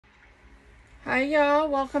Hi y'all,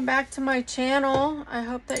 welcome back to my channel. I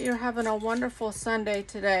hope that you're having a wonderful Sunday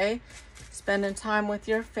today, spending time with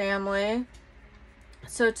your family.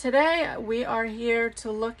 So today we are here to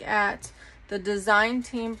look at the design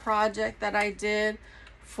team project that I did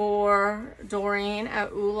for Doreen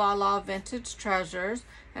at Oohlala Vintage Treasures,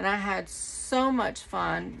 and I had so much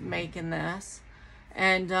fun making this.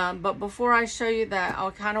 And but before I show you that, I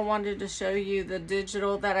kind of wanted to show you the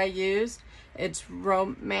digital that I used. It's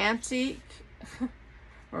Romantique,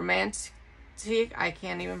 I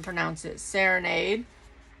can't even pronounce it, Serenade.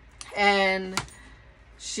 And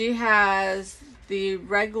she has the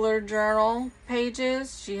regular journal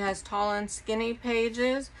pages. She has tall and skinny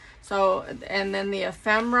pages. So, and then the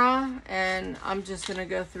ephemera, and I'm just gonna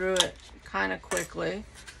go through it kind of quickly.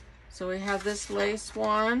 So we have this lace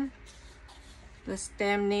one, this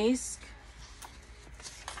Damnesque.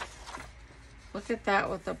 Look at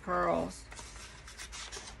that with the pearls.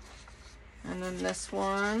 And then this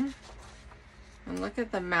one. And look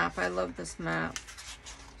at the map. I love this map.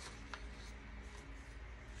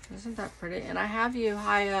 Isn't that pretty? And I have you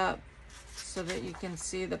high up so that you can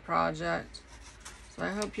see the project. So I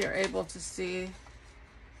hope you're able to see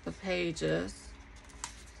the pages.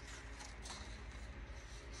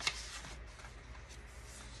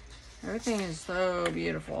 Everything is so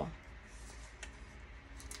beautiful.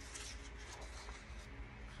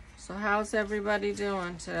 So how's everybody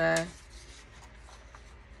doing today?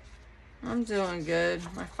 I'm doing good.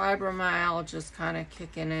 My fibromyalgia is kind of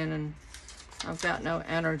kicking in and I've got no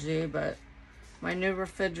energy, but my new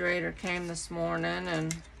refrigerator came this morning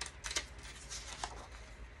and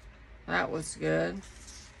that was good.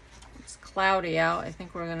 It's cloudy out. I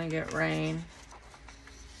think we're gonna get rain.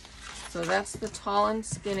 So that's the tall and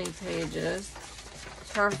skinny pages.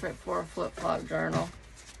 Perfect for a flip-flop journal.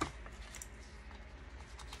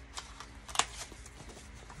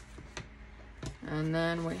 And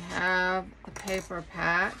then we have the paper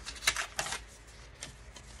pack.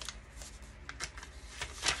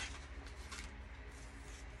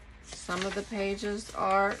 Some of the pages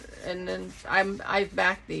are, and then I've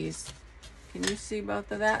backed these. Can you see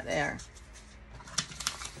both of that there?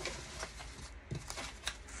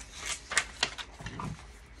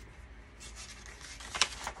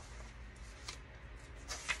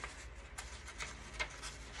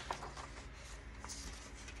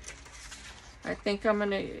 I think I'm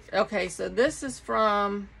gonna, okay, so this is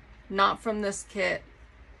from, not from this kit.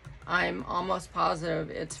 I'm almost positive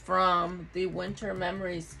it's from the Winter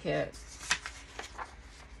Memories kit.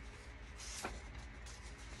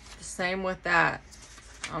 Same with that,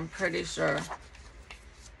 I'm pretty sure.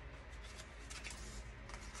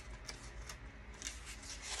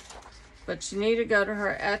 But you need to go to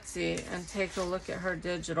her Etsy and take a look at her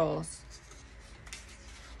digitals.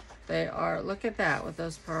 They are, look at that with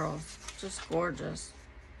those pearls. Just gorgeous.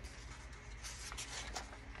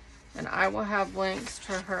 And I will have links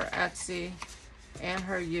to her Etsy and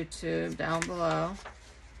her YouTube down below.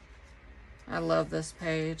 I love this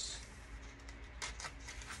page.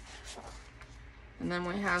 And then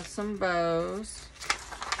we have some bows.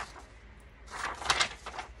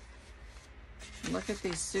 Look at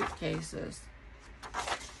these suitcases.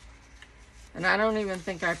 And I don't even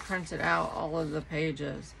think I printed out all of the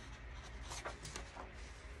pages.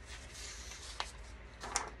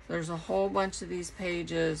 There's a whole bunch of these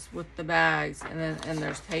pages with the bags, and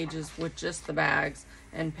there's pages with just the bags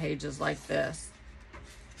and pages like this.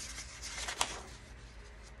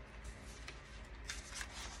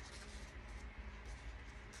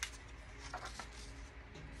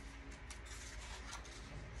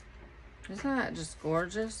 Isn't that just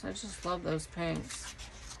gorgeous? I just love those pinks.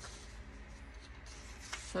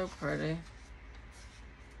 So pretty.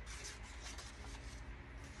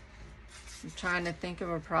 I'm trying to think of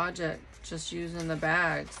a project just using the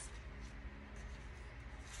bags.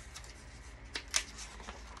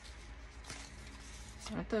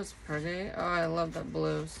 Aren't those pretty? Oh, I love the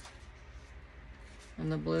blues.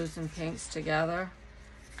 And the blues and pinks together.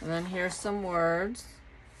 And then here's some words.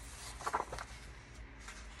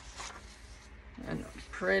 And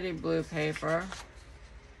pretty blue paper.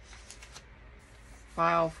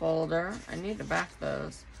 File folder. I need to back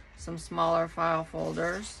those. Some smaller file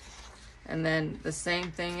folders. And then the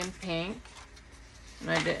same thing in pink.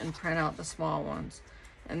 And I didn't print out the small ones.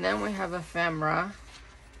 And then we have ephemera.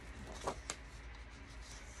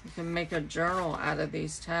 You can make a journal out of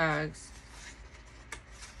these tags.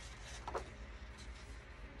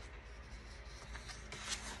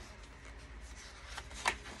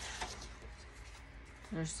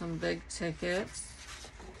 There's some big tickets.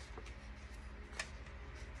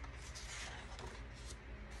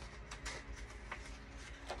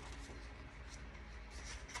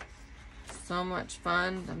 So much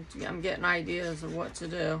fun. I'm getting ideas of what to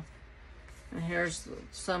do. And here's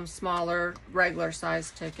some smaller, regular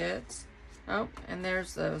size tickets. Oh, and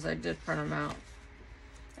there's those. I did print them out.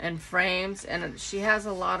 And frames. And she has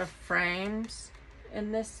a lot of frames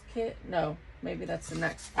in this kit. No, maybe that's the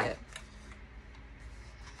next kit.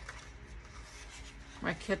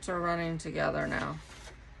 My kits are running together now.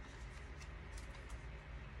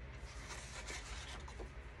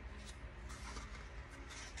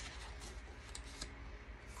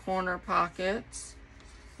 Corner pockets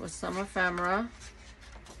with some ephemera.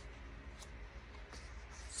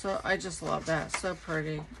 So I just love that. So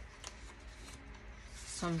pretty.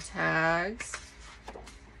 Some tags.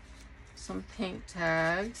 Some pink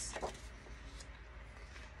tags.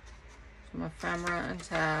 Some ephemera and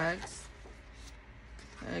tags.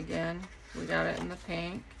 Again, we got it in the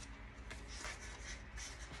pink.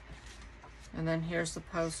 And then here's the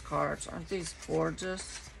postcards. Aren't these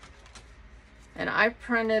gorgeous? And I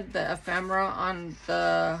printed the ephemera on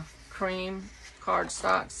the cream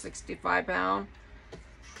cardstock, 65 pound,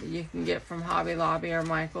 that you can get from Hobby Lobby or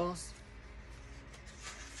Michael's.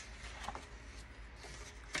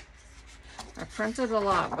 I printed a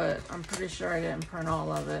lot, but I'm pretty sure I didn't print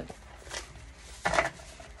all of it.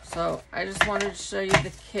 So I just wanted to show you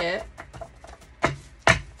the kit.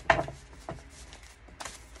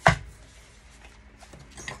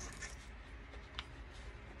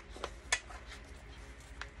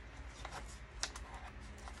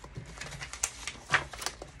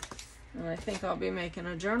 And I think I'll be making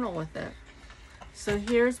a journal with it. So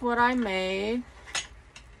here's what I made.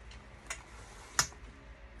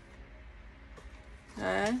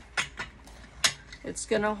 Okay. It's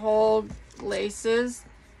gonna hold laces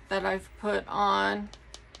that I've put on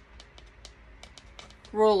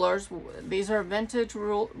rulers. These are vintage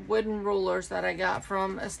wooden rulers that I got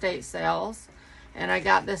from estate sales. And I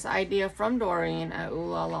got this idea from Doreen at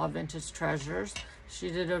Oohlala Vintage Treasures.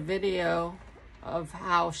 She did a video of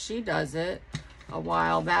how she does it a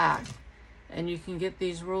while back. And you can get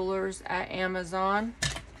these rulers at Amazon.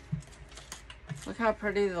 Look how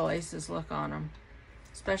pretty the laces look on them.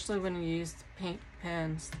 Especially when you use pink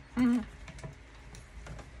pens.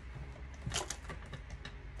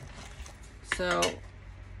 So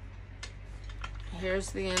here's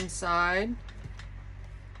the inside.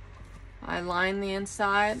 I line the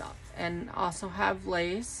inside and also have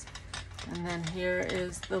lace. And then here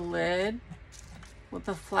is the lid with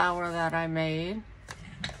the flower that I made.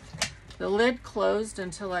 The lid closed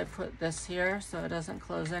until I put this here, so it doesn't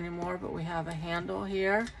close anymore, but we have a handle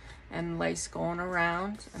here and lace going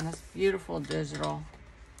around, and this beautiful digital.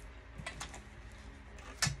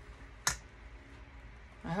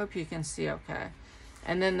 I hope you can see okay.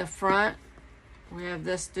 And then the front, we have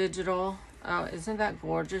this digital. Oh, isn't that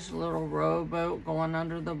gorgeous? Little rowboat going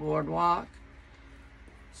under the boardwalk.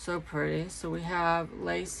 So pretty. So we have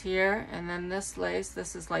lace here, and then this lace,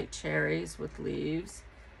 this is like cherries with leaves.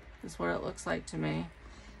 Is what it looks like to me.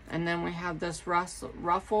 And then we have this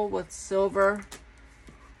ruffle with silver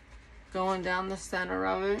going down the center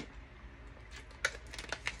of it.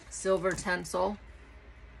 Silver tinsel.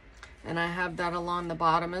 And I have that along the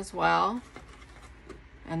bottom as well.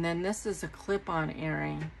 And then this is a clip-on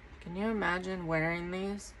earring. Can you imagine wearing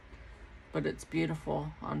these? But it's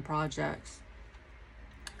beautiful on projects.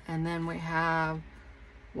 And then we have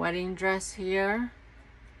wedding dress here,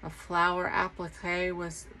 a flower applique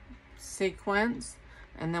with sequins,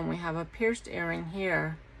 and then we have a pierced earring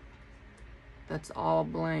here that's all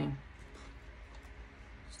bling.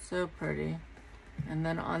 So pretty. And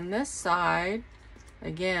then on this side,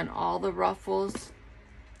 again, all the ruffles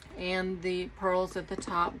and the pearls at the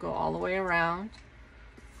top go all the way around.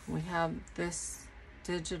 We have this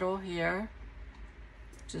digital here.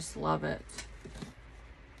 Just love it.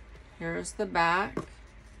 Here's the back.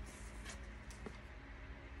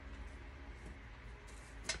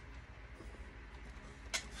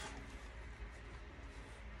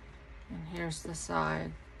 And here's the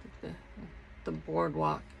side, the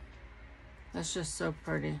boardwalk. That's just so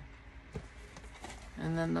pretty.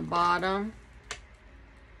 And then the bottom,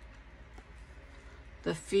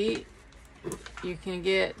 the feet, you can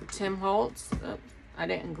get Tim Holtz. Oh, I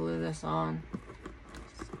didn't glue this on.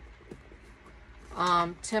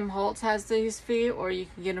 Tim Holtz has these feet, or you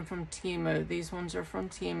can get them from Temu. These ones are from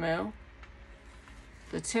Temu.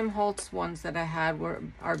 The Tim Holtz ones that I had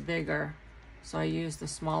are bigger, so I used the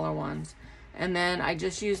smaller ones. And then I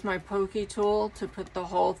just used my pokey tool to put the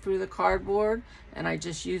hole through the cardboard, and I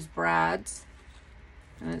just used brads,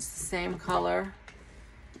 and it's the same color.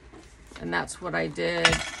 And that's what I did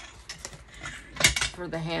for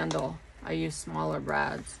the handle. I used smaller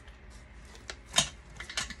brads.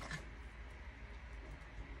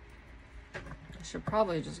 should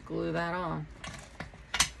probably just glue that on.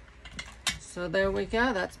 So there we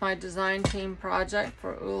go. That's my design team project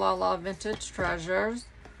for Oohlala Vintage Treasures.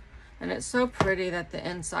 And it's so pretty that the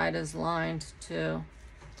inside is lined too.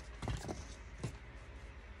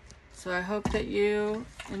 So I hope that you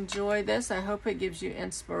enjoy this. I hope it gives you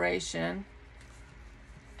inspiration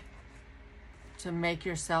to make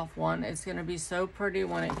yourself one. It's going to be so pretty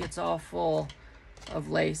when it gets all full of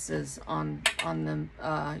laces on the,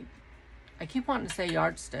 I keep wanting to say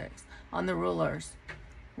yardsticks, on the rulers.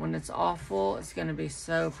 When it's all full, it's going to be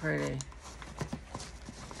so pretty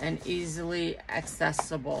and easily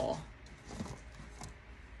accessible.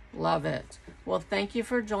 Love it. Well, thank you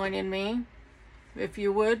for joining me. If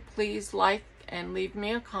you would, please like and leave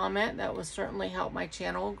me a comment. That will certainly help my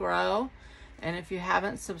channel grow. And if you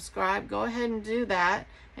haven't subscribed, go ahead and do that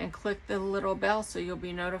and click the little bell so you'll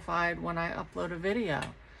be notified when I upload a video.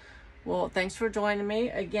 Well, thanks for joining me.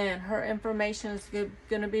 Again, her information is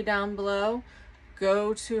going to be down below.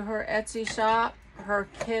 Go to her Etsy shop. Her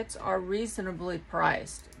kits are reasonably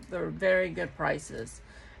priced. They're very good prices.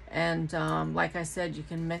 And like I said, you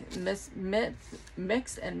can mix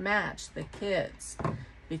and match the kits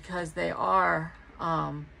because they are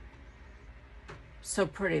so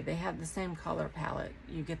pretty. They have the same color palette.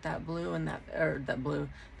 You get that blue and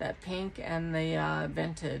that pink and the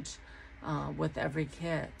vintage with every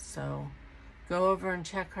kit. So go over and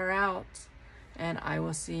check her out, and I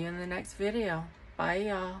will see you in the next video. Bye,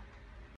 y'all.